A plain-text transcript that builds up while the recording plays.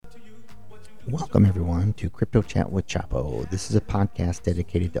Welcome, everyone, to Crypto Chat with Chapo. This is a podcast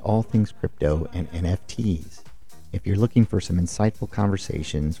dedicated to all things crypto and NFTs. If you're looking for some insightful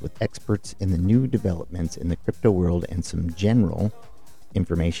conversations with experts in the new developments in the crypto world and some general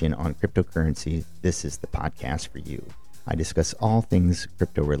information on cryptocurrency, this is the podcast for you. I discuss all things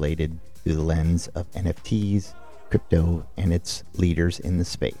crypto related through the lens of NFTs, crypto, and its leaders in the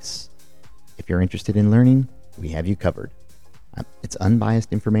space. If you're interested in learning, we have you covered. It's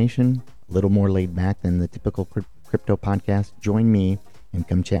unbiased information, a little more laid back than the typical crypto podcast. Join me and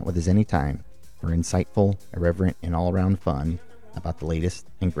come chat with us anytime for insightful, irreverent, and all-around fun about the latest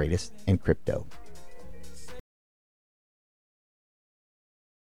and greatest in crypto.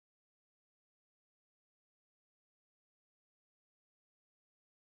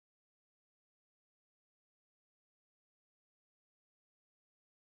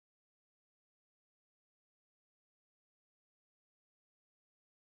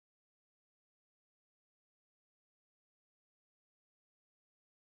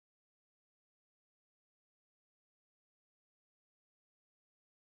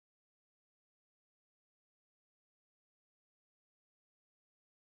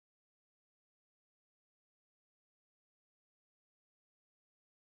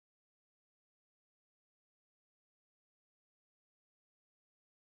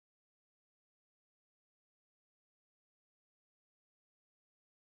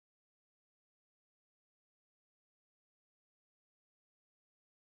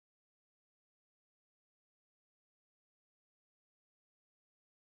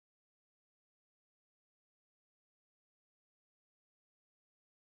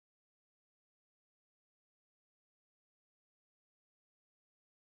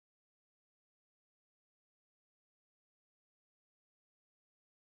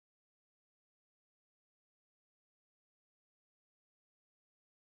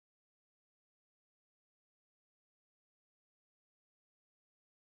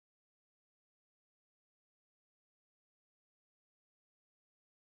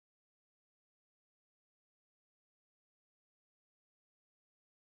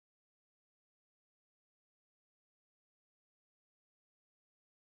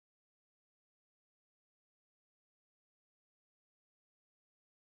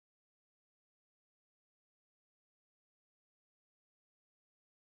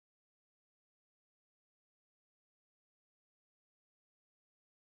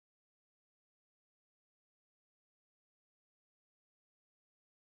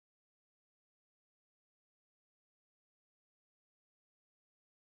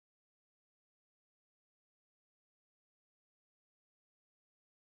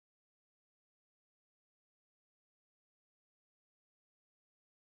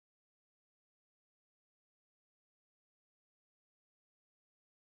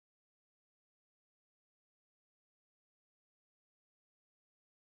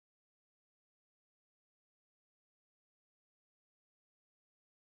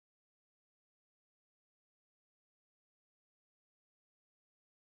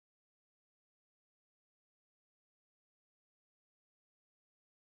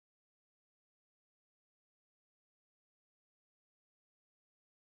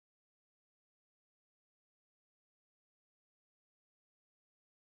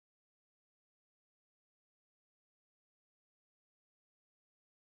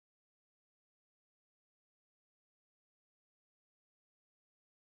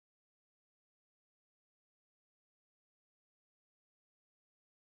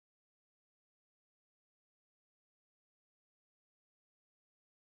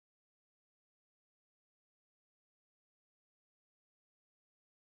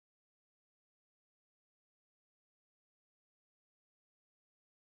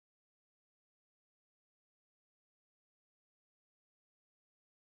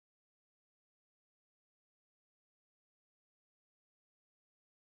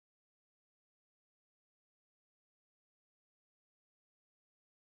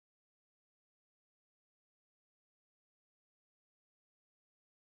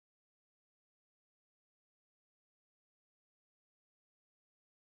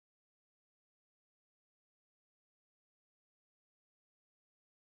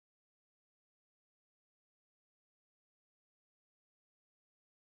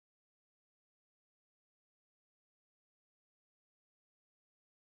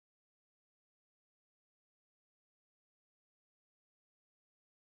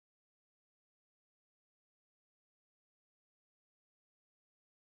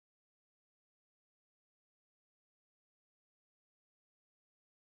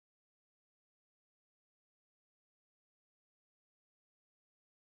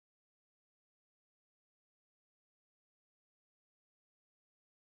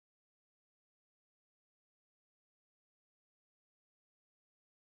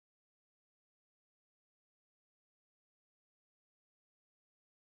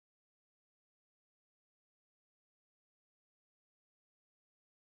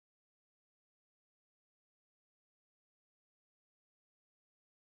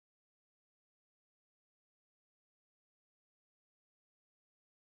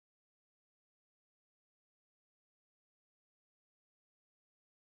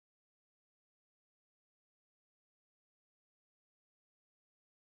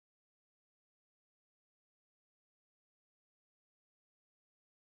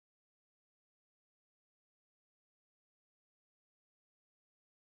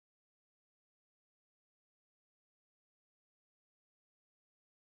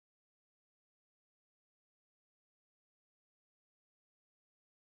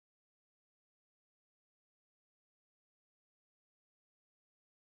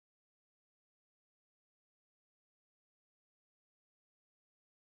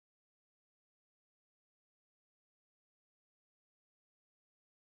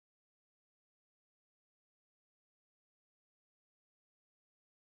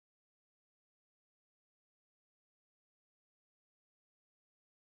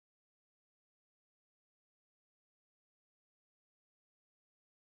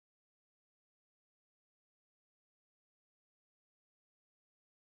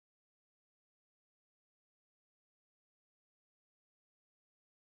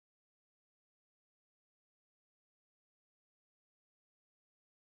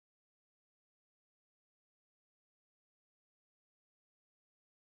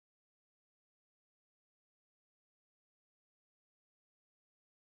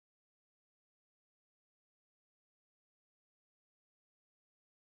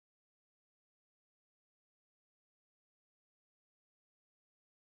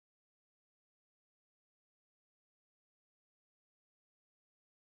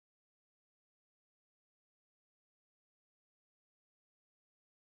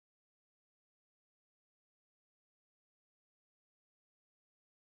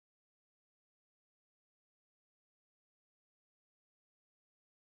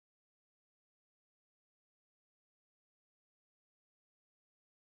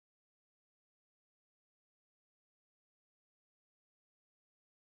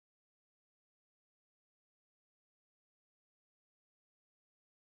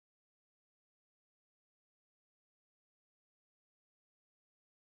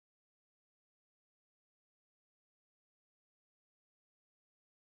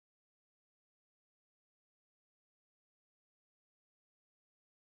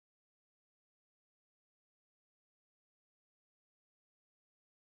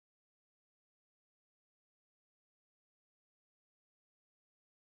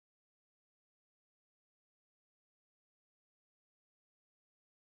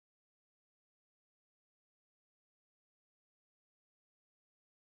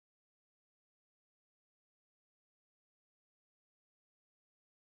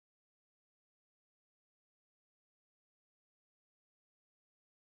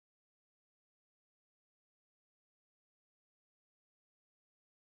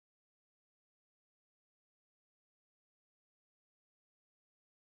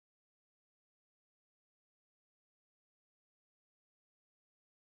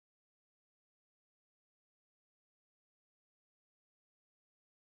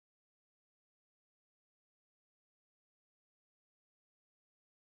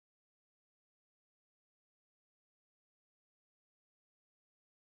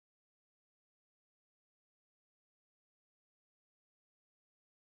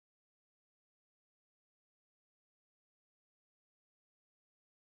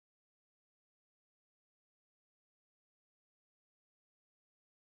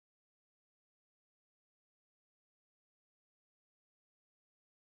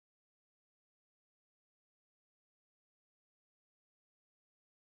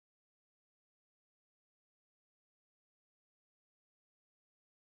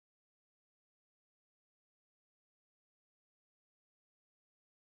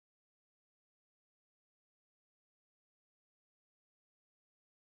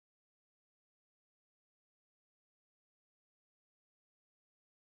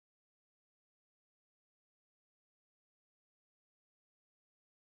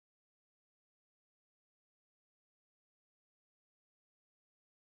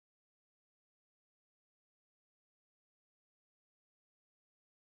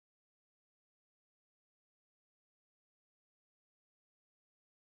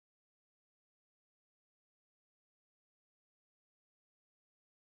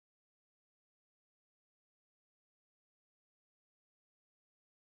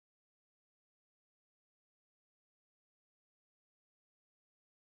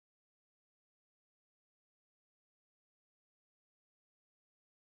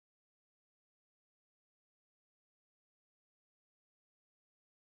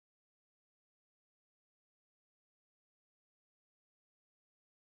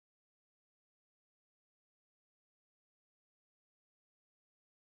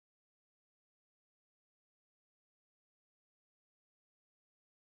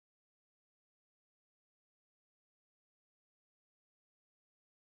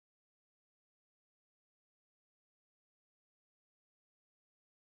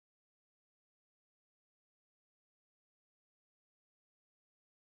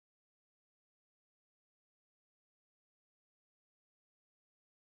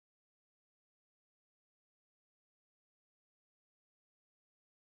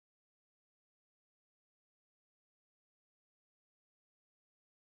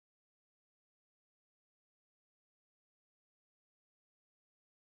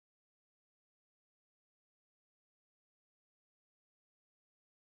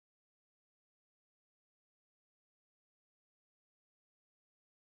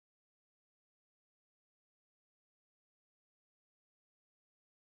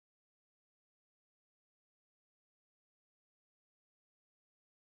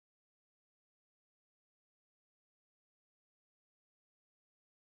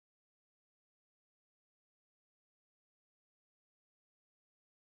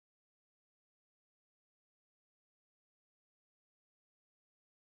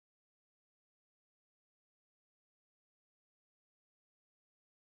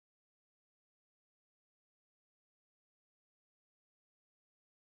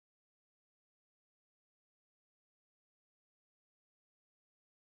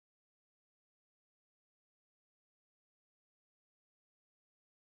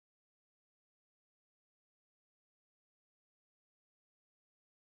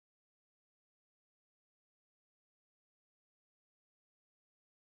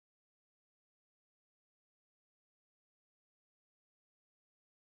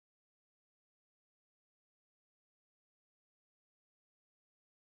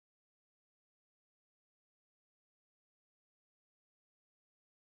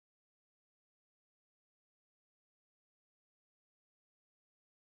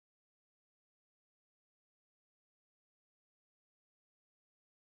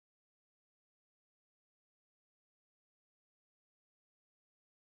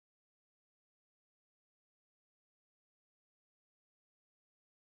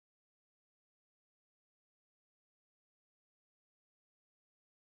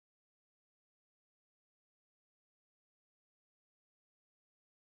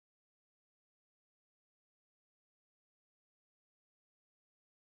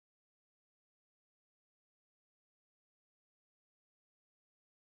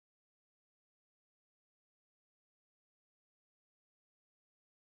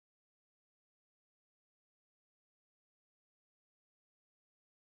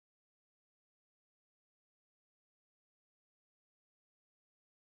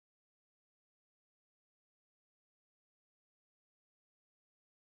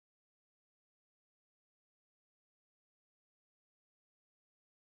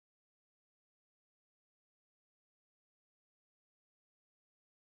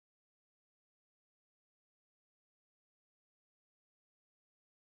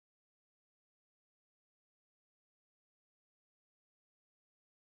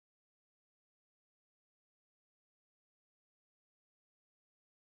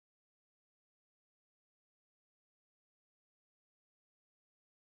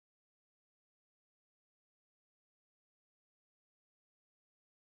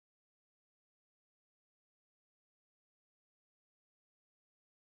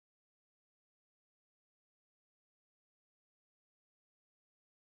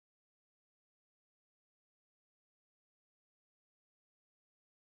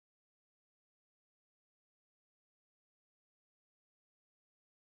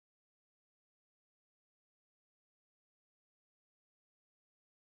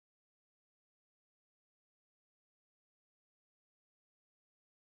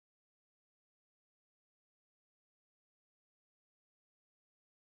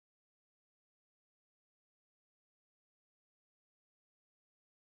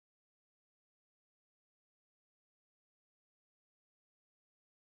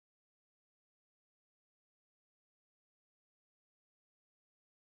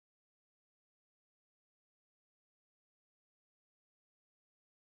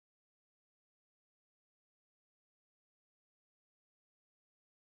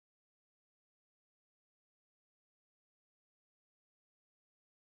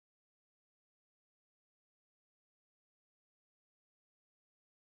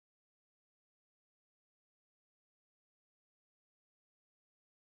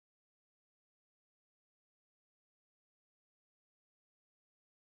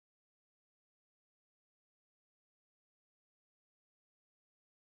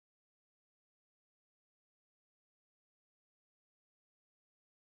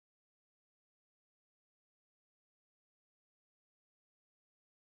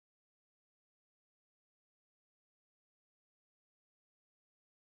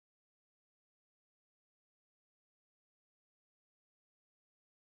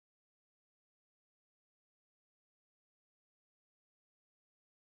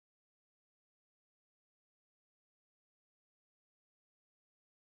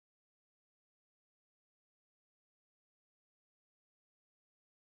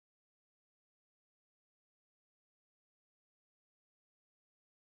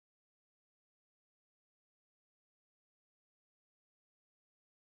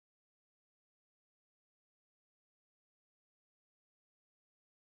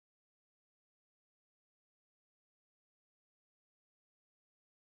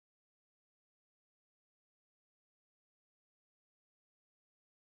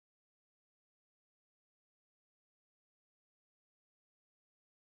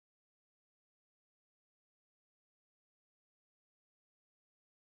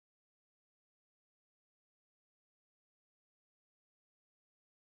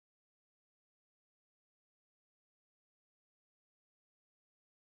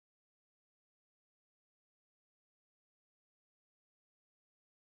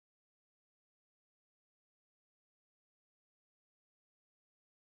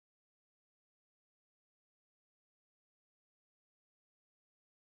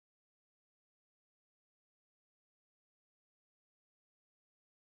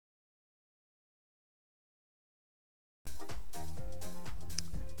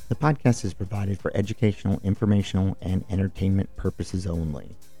 The podcast is provided for educational, informational, and entertainment purposes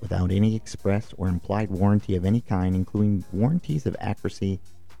only, without any express or implied warranty of any kind, including warranties of accuracy,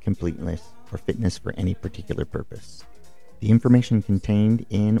 completeness, or fitness for any particular purpose. The information contained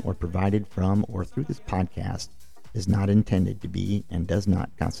in or provided from or through this podcast is not intended to be and does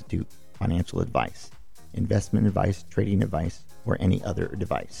not constitute financial advice, investment advice, trading advice, or any other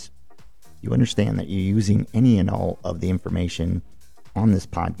advice. You understand that you're using any and all of the information on this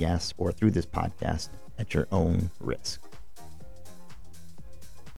podcast or through this podcast at your own risk.